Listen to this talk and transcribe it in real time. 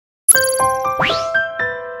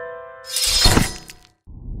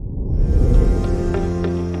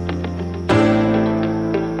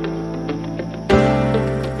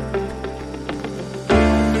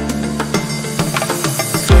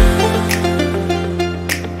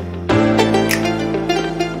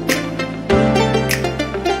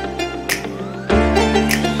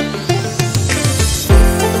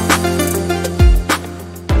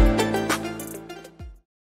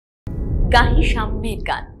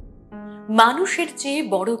মানুষের চেয়ে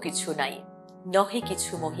বড় কিছু নাই, নহে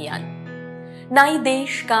কিছু মহিয়ান। নাই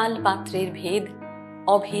দেশ কাল পাত্রের ভেদ,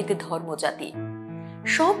 অভেদ ধর্মজাতি।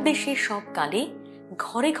 সব দেশে সব কালে,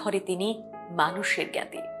 ঘরে ঘরে তিনি মানুষের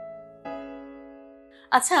জ্ঞাতি।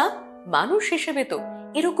 আচ্ছা, মানুষ হিসেবে তো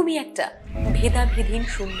এরকমই একটা ভেদাভেদহীন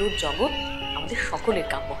সুন্দর জগৎ আমাদের সকলের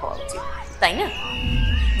কাম্য হওয়া উচিত, তাই না?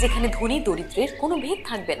 যেখানে ধনী দরিদ্রের কোনো ভেদ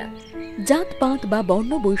থাকবে না, জাতপাত বা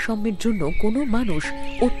বর্ণ বৈষম্যের জন্য কোনো মানুষ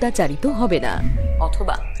অত্যাচারিত হবে না,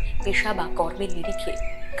 অথবা পেশা বা কর্মের নিরিখে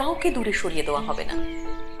কাউকে দূরে সরিয়ে দেওয়া হবে না।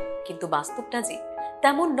 কিন্তু বাস্তবটা যে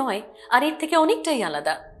তেমন নয়, আর এর থেকে অনেকটাই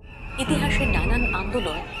আলাদা। ইতিহাসের নানান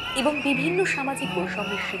আন্দোলন এবং বিভিন্ন সামাজিক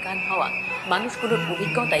বৈষম্যের শিকার হওয়া মানুষগুলোর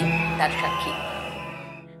অভিজ্ঞতাই তার সাক্ষী।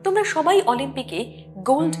 তোমরা সবাই অলিম্পিকে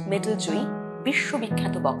গোল্ড মেডেল জয়ী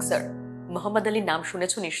বিশ্ববিখ্যাত বক্সার মোহাম্মদ আলীর নাম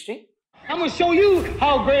শুনেছ নিশ্চয়ই। I'm going to show you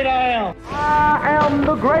how great I am. I am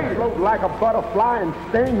the great. Float like a butterfly and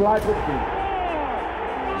sting like a bee.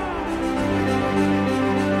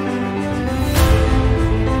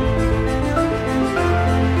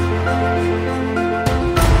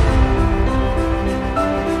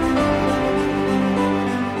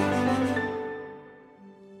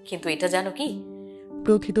 কিন্তু এটা জানো কি,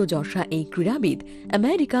 প্রথিতযশা এই ক্রীড়াবিদ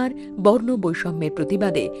আমেরিকার বর্ণ বৈষম্যের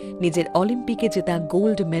প্রতিবাদে নিজের অলিম্পিকে জেতা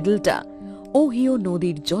গোল্ড মেডেলটা ওহিও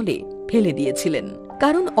নদীর জলে ফেলে দিয়েছিলেন,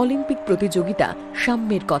 কারণ অলিম্পিক প্রতিযোগিতা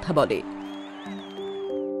সাম্যের কথা বলে।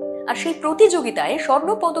 আর সেই প্রতিযোগিতায়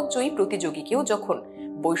স্বর্ণপদক জয়ী প্রতিযোগীকেও যখন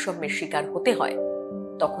বৈষম্যের শিকার হতে হয়,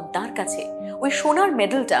 তখন তার কাছে ওই সোনার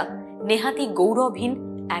মেডেলটা নেহাতি গৌরবহীন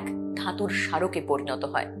এক ধাতুর স্মারকে পরিণত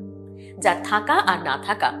হয়, যা থাকা আর না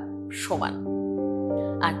থাকা সমান।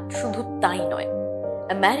 আর শুধু তাই নয়,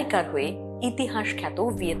 আমেরিকার হয়ে ইতিহাস খ্যাত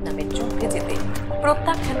ভিয়েতনামের যুদ্ধে যেতে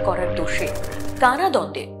প্রত্যাখ্যান করার দোষে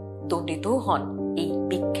কারাদণ্ডে দণ্ডিত হন এই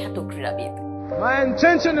বিখ্যাত ক্রীড়াবিদ। My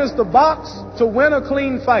intention is to box to win a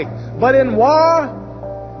clean fight, but in war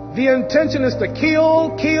the intention is to kill,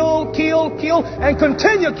 kill, kill, kill and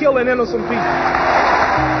continue killing innocent people.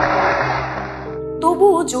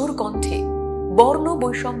 তবুও জোর কণ্ঠে বর্ণ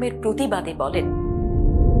বৈষম্যের প্রতিবাদে বলেন,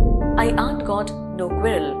 I earned God no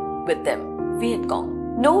quarrel with them, Viet Cong.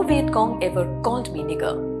 No Viet Cong ever called me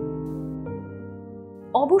nigger.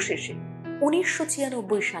 অবশেষে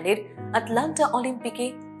 1996 সালের Atlanta অলিম্পিকে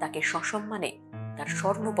তাকে সসম্মানে তার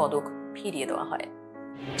স্বর্ণ পদক ফিরিয়ে দেওয়া হয়।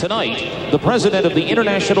 Tonight, the president of the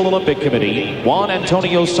International Olympic Committee, Juan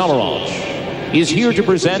Antonio Samaranch, is here to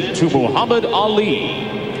present to Muhammad Ali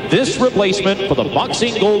this replacement for the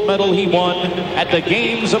boxing gold medal he won at the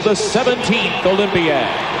Games of the 17th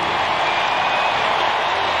Olympiad.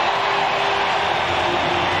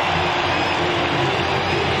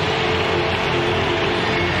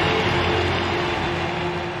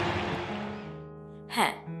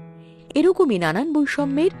 হ্যাঁ, এরকমই নানান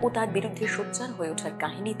বৈষম্যের ও তার বিরুদ্ধে সোচ্চার হয়ে ওঠার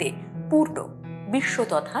কাহিনীতে পূর্ণ বিশ্ব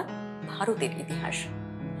তথা ভারতের ইতিহাস।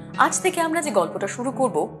 আজ থেকে আমরা যে গল্পটা শুরু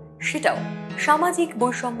করব, সেটাও সামাজিক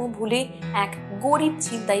বৈষম্য ভুলে এক গরিব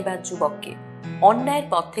ছিনতাইবাজ যুবককে অন্যায়ের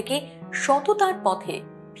পথ থেকে সততার পথে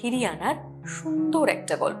ফিরিয়ে আনার সুন্দর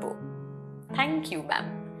একটা গল্প। Thank you ma'am.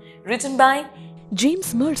 Written by James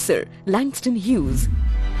মার্সার, Langston huge.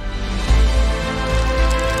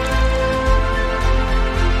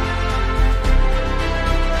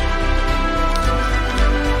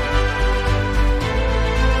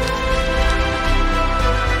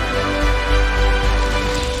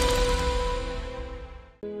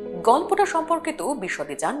 গল্পটা সম্পর্কে তো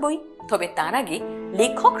বিশদে জানবই, তবে তার আগে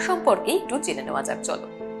লেখক সম্পর্কে একটু জেনে নেওয়া যাক। চলো,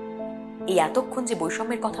 এই এতক্ষণ যে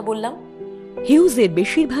বৈষম্যের কথা বললাম, হিউজের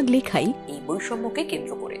বেশিরভাগ লেখাই এই বৈষম্যকে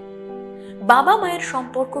কেন্দ্র করে। বাবা মায়ের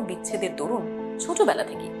সম্পর্ক বিচ্ছেদের দরুন ছোটবেলা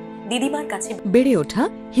থেকে দিদিমার কাছে বেড়ে ওঠা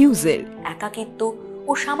হিউজের একাকিত্ব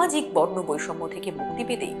ও সামাজিক বর্ণ বৈষম্য থেকে মুক্তি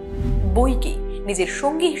পেতে বইকে নিজের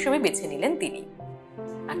সঙ্গী হিসেবে বেছে নিলেন তিনি।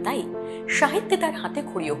 আর তাই সাহিত্যে তার হাতে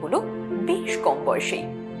খড়িও হলো বেশ কম বয়সেই।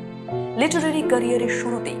 লিটারারি ক্যারিয়ারের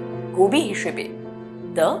শুরুতেই কবি হিসেবে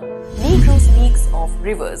দ্য নিগ্রো স্পিক্স অফ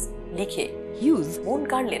রিভার্স লিখে হিউজ মন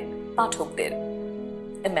কাড়লেন পাঠকদের।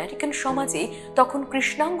 আমেরিকান সমাজে তখন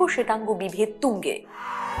কৃষ্ণাঙ্গ শ্বেতাঙ্গ বিভেদ তুঙ্গে।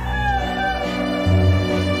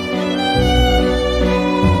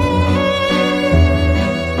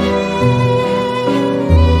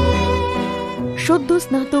 সদ্য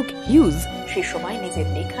স্নাতক হিউজ সে সময় নিজের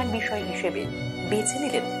লেখার বিষয় হিসেবে বেছে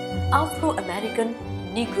নিলেন আফ্রো আমেরিকান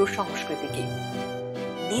নিগ্রো সংস্কৃতিকে।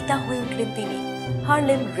 নেতা হয়ে উঠলেন তিনি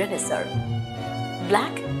হারলেম রেনেসার।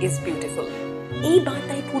 ব্ল্যাক ইজ বিউটিফুল এই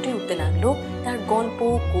বার্তায় ফুটে উঠতে লাগলো তার গল্প,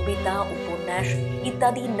 কবিতা, উপন্যাস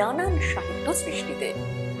ইত্যাদি নানান সাহিত্য সৃষ্টিতে।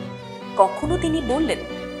 কখনো তিনি বললেন,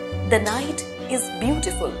 the night is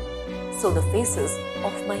beautiful, so the faces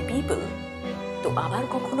of my people. তো আবার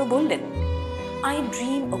কখনো বললেন, I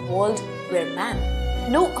dream a world where man,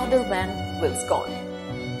 no other man will scorn.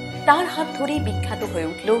 তার হাত ধরেই বিখ্যাত হয়ে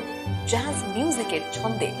উঠল জ্যাজ মিউজিকের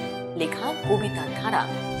ছন্দে লেখা কবিতার ধারা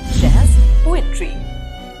জ্যাজ পোয়েট্রি।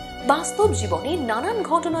 বাস্তব জীবনে নানান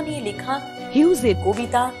ঘটনা নিয়ে লেখা হিউজের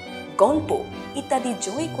কবিতা, গল্প ইত্যাদি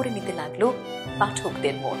জয় করে নিতে লাগলো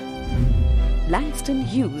পাঠকদের মন। ল্যাংস্টন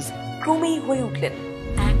হিউজ ক্রমেই হয়ে উঠলেন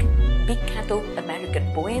এক বিখ্যাত American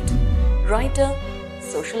poet, writer,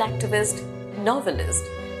 social activist, novelist,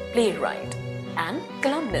 play right and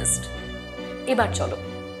columnist. এবার চলো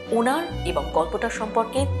ওনার এবং গল্পটা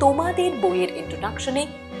সম্পর্কে তোমাদের বইয়ের ইন্ট্রোডাকশনে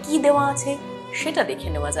কি দেওয়া আছে সেটা দেখে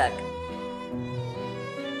নেওয়া যাক।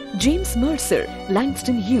 James মার্সার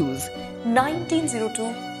Langston huge 1902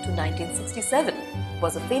 to 1967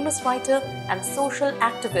 was a famous writer and social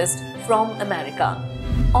activist from America.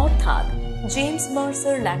 অর্থাৎ জেমস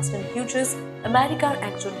মার্সার ল্যাংস্টন হিউজেস আমেরিকার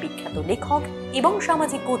একজন বিখ্যাত লেখক এবং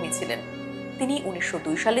সামাজিক কর্মী ছিলেন। তিনি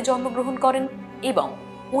 1902 সালে জন্মগ্রহণ করেন এবং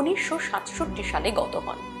 1967 সালে গত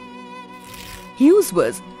হন। Huge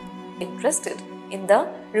was interested in the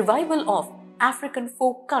revival of African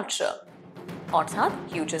folk culture. অর্থাৎ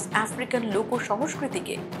হিউজেস আফ্রিকান লোক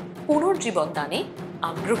সংস্কৃতিকে পুনর্জীবন দানে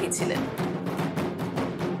আগ্রহী ছিলেন।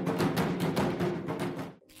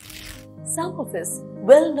 Some of his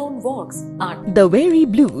well-known works are The Weary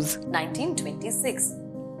Blues 1926,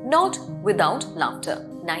 Not Without Laughter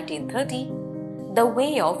 1930, The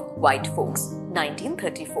Way of White Folks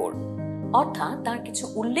 1934. অর্থাৎ তার কিছু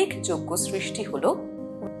উল্লেখযোগ্য সৃষ্টি হল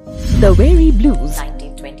The Weary Blues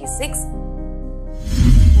 1926,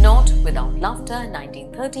 Not Without Laughter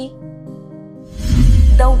 1930,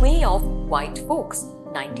 The Way of White Folks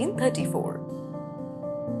 1934.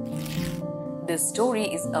 This story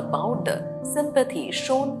is about the sympathy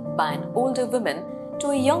shown by an older woman to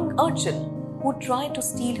a young urchin who tried to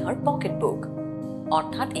steal her pocketbook.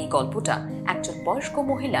 অর্থাৎ এই গল্পটা একজন বয়স্ক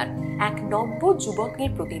মহিলার এক নব্য যুবকের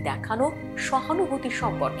প্রতি দেখানো সহানুভূতি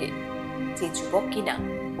সম্পর্কে, যে যুবক কিনা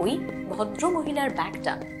ওই ভদ্র মহিলার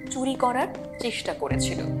ব্যাগটা চুরি করার চেষ্টা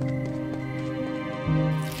করেছিল।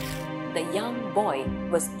 The young boy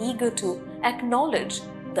was eager to acknowledge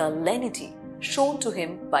the lenity shown to him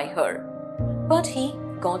by her, but he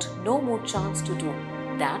got no more chance to do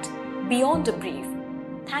that beyond a brief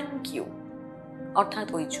thank you.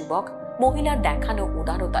 অর্থাৎ ওই যুবক মহিলার দেখানো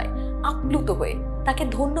উদারতায় আপ্লুত হয়ে তাকে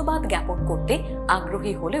ধন্যবাদ জ্ঞাপন করতে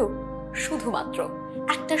আগ্রহী হলেও শুধুমাত্র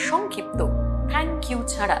একটা সংক্ষিপ্ত থ্যাংক ইউ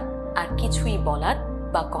ছাড়া আর কিছুই বলার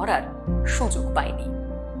বা করার সুযোগ পায়নি।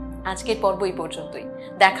 আজকের পর্ব এই পর্যন্তই।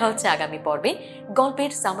 দেখা হচ্ছে আগামী পর্বে গল্পের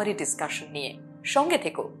সামারি ডিসকাশন নিয়ে। সঙ্গে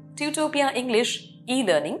থেকো টিউটোপিয়া ইংলিশ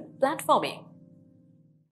ই-লার্নিং প্ল্যাটফর্মে।